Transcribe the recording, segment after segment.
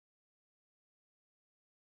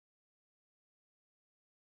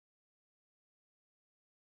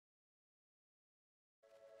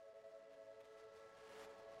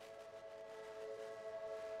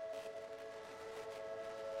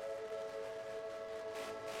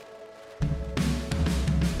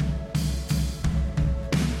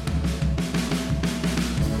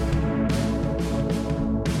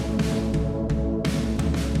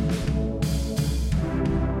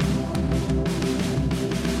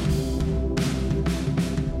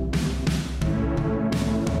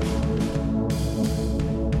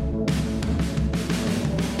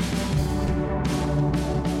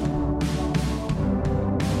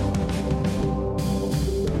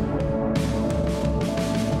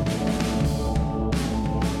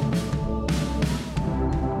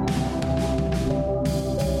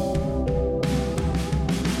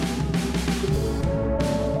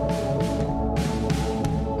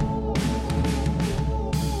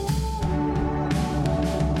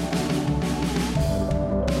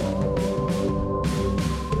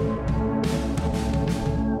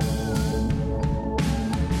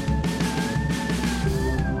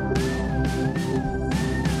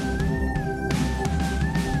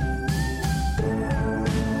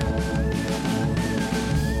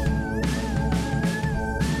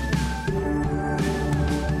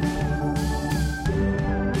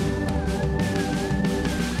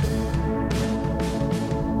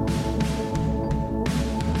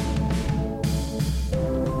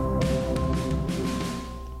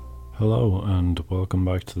Hello, and welcome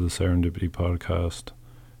back to the Serendipity podcast.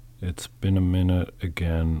 It's been a minute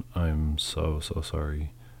again. I'm so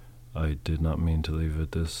sorry. I did not mean to leave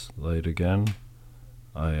it this late again.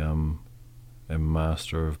 I am a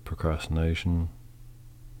master of procrastination,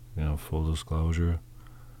 full disclosure.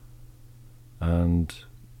 And,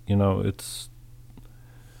 it's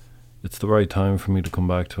the right time for me to come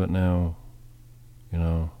back to it now.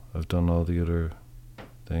 I've done all the other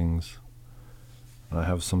things. And I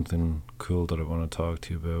have something cool that I want to talk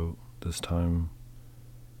to you about this time.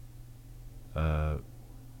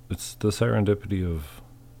 It's the serendipity of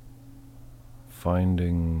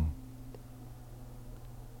finding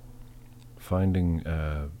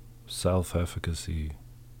self-efficacy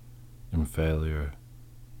in failure.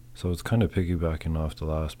 So it's kind of piggybacking off the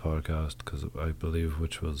last podcast, because I believe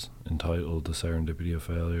which was entitled The Serendipity of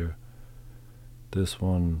Failure. This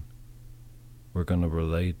one, we're going to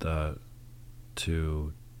relate that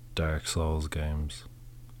to Dark Souls games.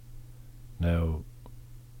 Now,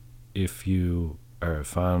 if you are a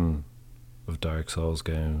fan of Dark Souls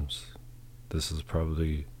games, this is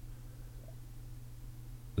going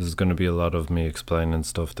to be a lot of me explaining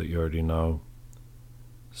stuff that you already know.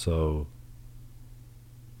 So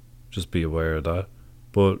just be aware of that.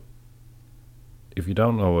 But if you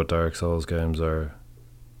don't know what Dark Souls games are,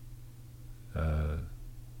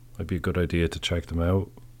 might be a good idea to check them out.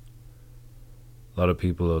 A lot of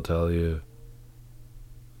people will tell you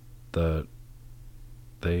that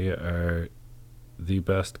they are the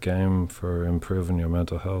best game for improving your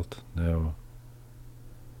mental health. Now,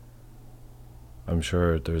 I'm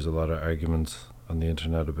sure there's a lot of arguments on the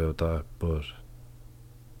internet about that, but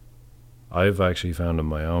I've actually found in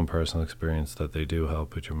my own personal experience that they do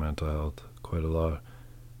help with your mental health quite a lot.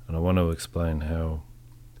 And I want to explain how.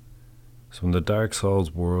 So in the Dark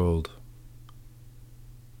Souls world,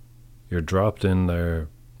 you're dropped in there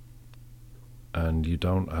and you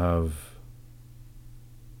don't have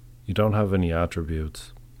any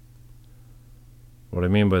attributes. What I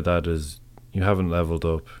mean by that is you haven't leveled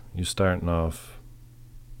up. You're starting off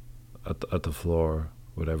at the floor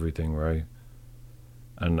with everything, right?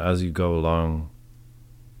 And as you go along,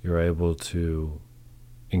 you're able to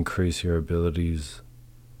increase your abilities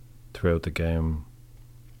throughout the game.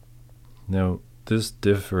 Now, this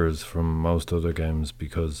differs from most other games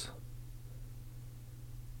because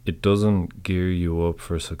it doesn't gear you up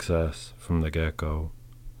for success from the get-go.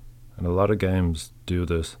 And a lot of games do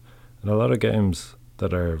this. And a lot of games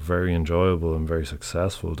that are very enjoyable and very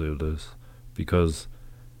successful do this because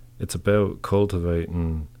it's about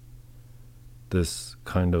cultivating this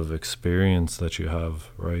kind of experience that you have,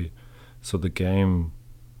 right? So the game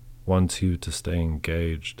wants you to stay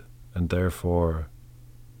engaged, and therefore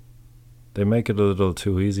they make it a little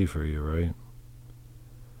too easy for you, right?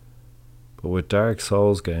 But with Dark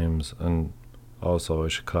Souls games, and also I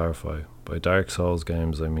should clarify, by Dark Souls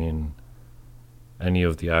games I mean any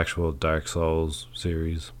of the actual Dark Souls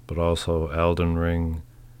series, but also Elden Ring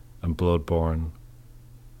and Bloodborne.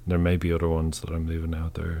 There may be other ones that I'm leaving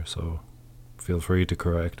out there, so feel free to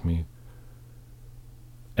correct me.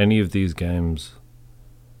 Any of these games,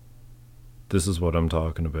 this is what I'm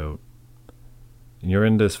talking about. And you're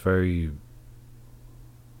in this very,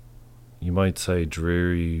 you might say,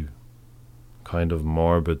 dreary, kind of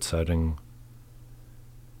morbid setting.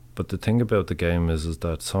 But the thing about the game is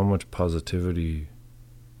that so much positivity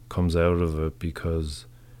comes out of it because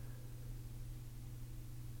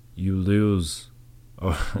you lose,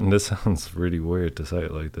 and this sounds really weird to say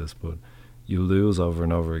it like this, but you lose over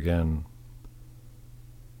and over again.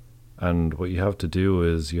 And what you have to do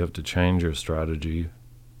is you have to change your strategy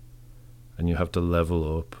and you have to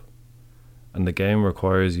level up. And the game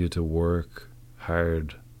requires you to work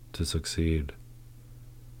hard to succeed.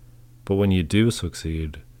 But when you do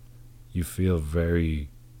succeed, you feel very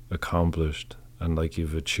accomplished and like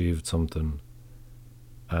you've achieved something.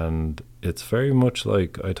 And it's very much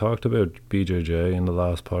like I talked about BJJ in the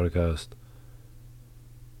last podcast.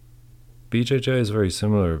 BJJ is very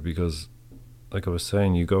similar because, like I was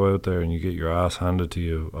saying, you go out there and you get your ass handed to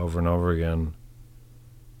you over and over again.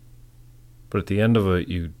 But at the end of it,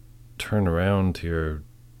 you turn around to your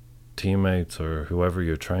teammates or whoever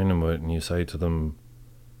you're training with and you say to them,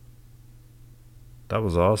 that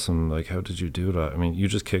was awesome, like how did you do that? I mean, you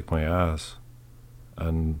just kicked my ass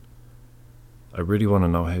and I really want to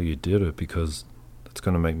know how you did it because it's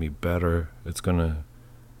going to make me better. It's going to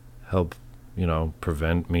help,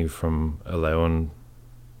 prevent me from allowing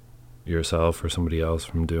yourself or somebody else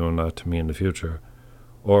from doing that to me in the future.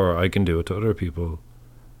 Or I can do it to other people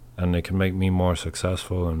and it can make me more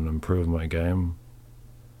successful and improve my game.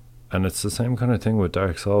 And it's the same kind of thing with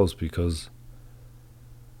Dark Souls because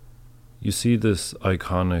You see this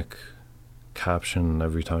iconic caption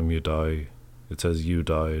every time you die. It says you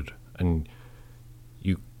died, and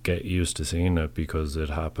you get used to seeing it because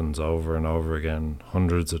it happens over and over again,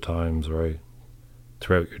 hundreds of times, right?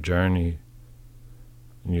 Throughout your journey,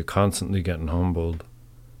 and you're constantly getting humbled.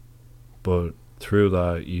 But through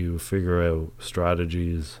that, you figure out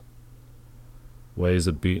strategies, ways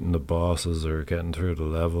of beating the bosses or getting through the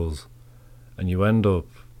levels, and you end up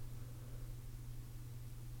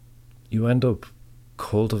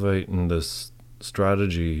cultivating this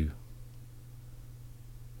strategy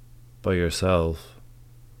by yourself,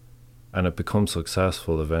 and it becomes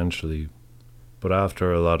successful eventually, but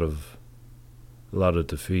after a lot of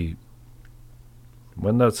defeat.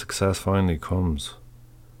 When that success finally comes,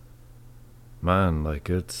 man, like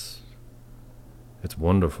it's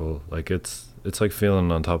wonderful. Like it's like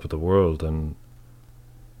feeling on top of the world. And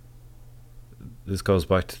this goes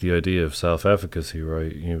back to the idea of self-efficacy,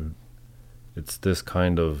 right? It's this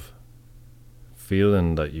kind of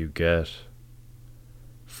feeling that you get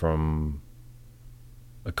from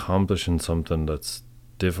accomplishing something that's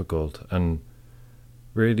difficult. And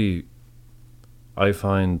really, I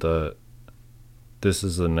find that this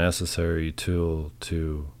is a necessary tool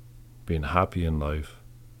to being happy in life.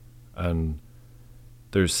 And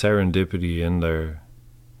there's serendipity in there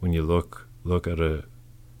when you look at it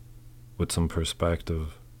with some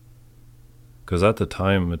perspective. Because at the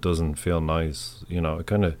time, it doesn't feel nice. You know,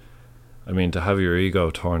 to have your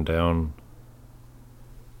ego torn down,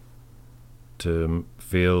 to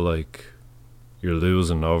feel like you're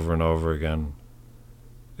losing over and over again,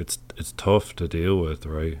 it's tough to deal with,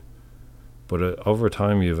 right? But over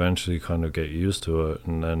time, you eventually kind of get used to it,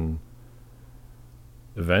 and then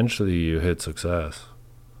eventually you hit success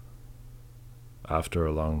after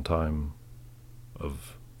a long time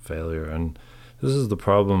of failure. And this is the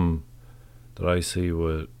problem that I see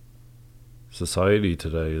with society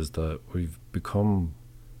today, is that we've become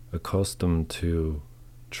accustomed to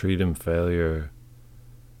treating failure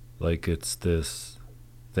like it's this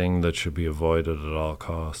thing that should be avoided at all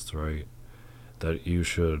costs, right? That you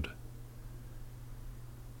should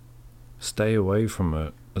stay away from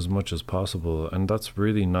it as much as possible. And that's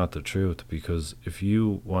really not the truth, because if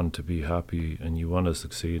you want to be happy and you want to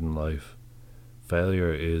succeed in life,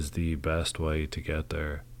 failure is the best way to get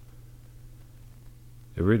there.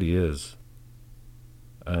 It really is.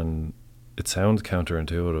 And it sounds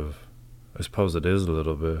counterintuitive. I suppose it is a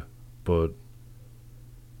little bit, but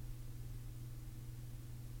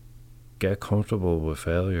get comfortable with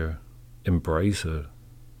failure. Embrace it.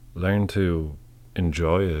 Learn to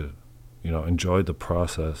enjoy it. Enjoy the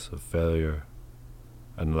process of failure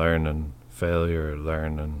and learning. Failure,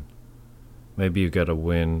 learning. Maybe you get a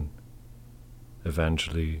win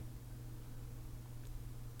eventually,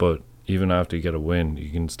 but even after you get a win, you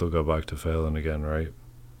can still go back to failing again, right?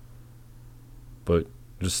 But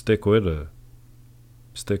just stick with it.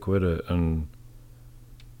 Stick with it, and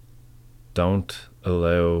don't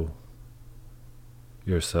allow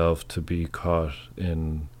yourself to be caught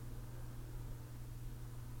in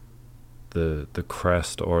the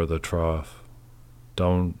crest or the trough.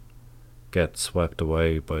 Don't get swept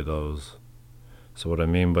away by those. So what I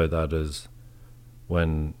mean by that is,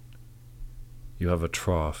 when you have a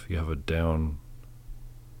trough, you have a down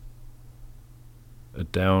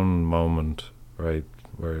moment, right,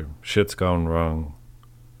 where shit's going wrong,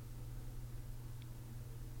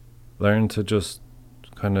 learn to just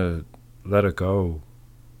kind of let it go.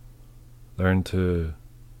 Learn to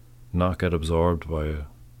not get absorbed by it.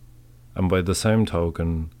 And by the same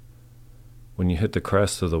token, when you hit the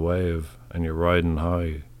crest of the wave and you're riding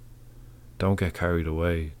high, don't get carried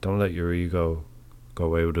away. Don't let your ego go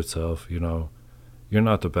away with itself. You're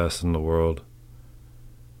not the best in the world.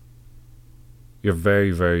 You're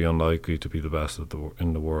very, very unlikely to be the best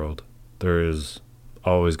in the world. There is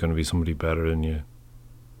always going to be somebody better than you.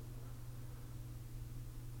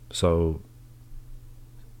 So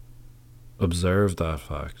observe that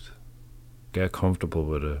fact. Get comfortable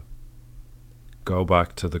with it. Go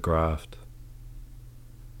back to the graft.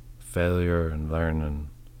 Failure and learning.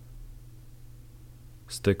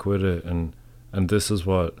 Stick with it. And this is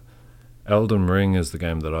what Elden Ring is, the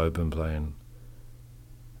game that I've been playing.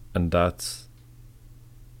 And that's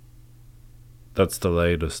the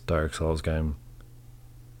latest Dark Souls game.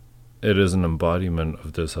 It is an embodiment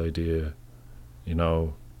of this idea.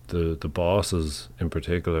 The bosses in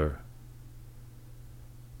particular.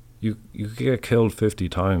 You could get killed 50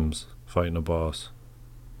 times fighting a boss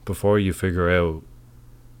before you figure out,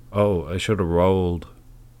 oh, I should have rolled.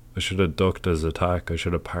 I should have ducked his attack. I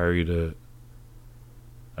should have parried it.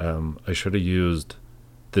 I should have used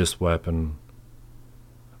this weapon.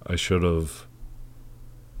 I should have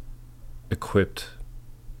equipped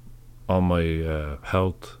all my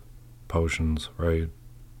health potions, right?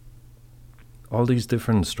 All these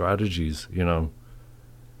different strategies, you know.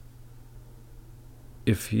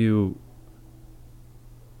 If you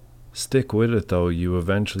stick with it, though, you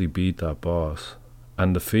eventually beat that boss.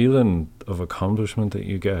 And the feeling of accomplishment that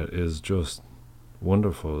you get is just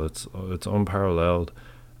wonderful. It's unparalleled.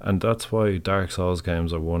 And that's why Dark Souls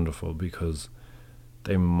games are wonderful, because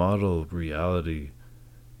they model reality.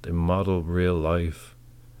 They model real life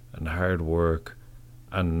and hard work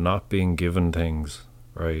and not being given things,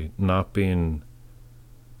 right? Not being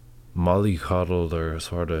mollycoddled or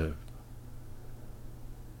sort of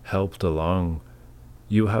helped along.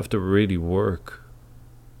 You have to really work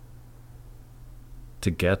to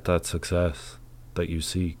get that success that you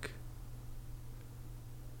seek.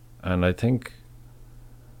 And I think,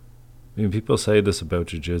 I mean, people say this about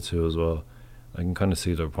jiu-jitsu as well. I can kind of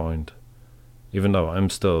see their point. Even though I'm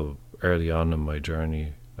still early on in my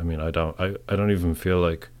journey, I mean, I don't even feel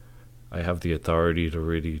like I have the authority to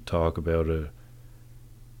really talk about it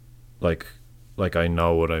like I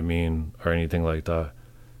know what I mean or anything like that,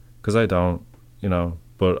 because I don't, you know.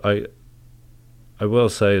 But I will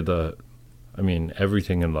say that, I mean,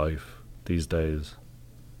 everything in life these days,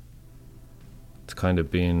 it's kind of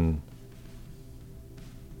been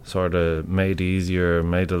sort of made easier,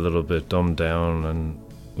 made a little bit dumbed down, and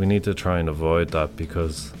we need to try and avoid that,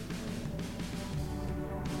 because,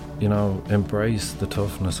 you know, embrace the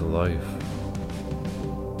toughness of life.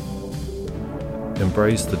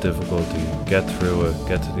 Embrace the difficulty, get through it,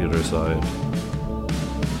 get to the other side,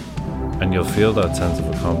 and you'll feel that sense of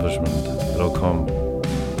accomplishment. It'll come,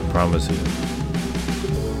 I promise you.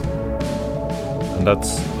 And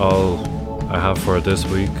that's all I have for this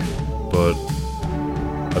week, but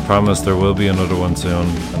I promise there will be another one soon,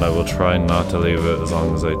 and I will try not to leave it as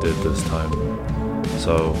long as I did this time.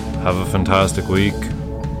 So, have a fantastic week.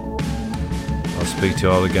 I'll speak to you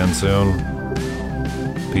all again soon.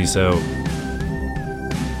 Peace out.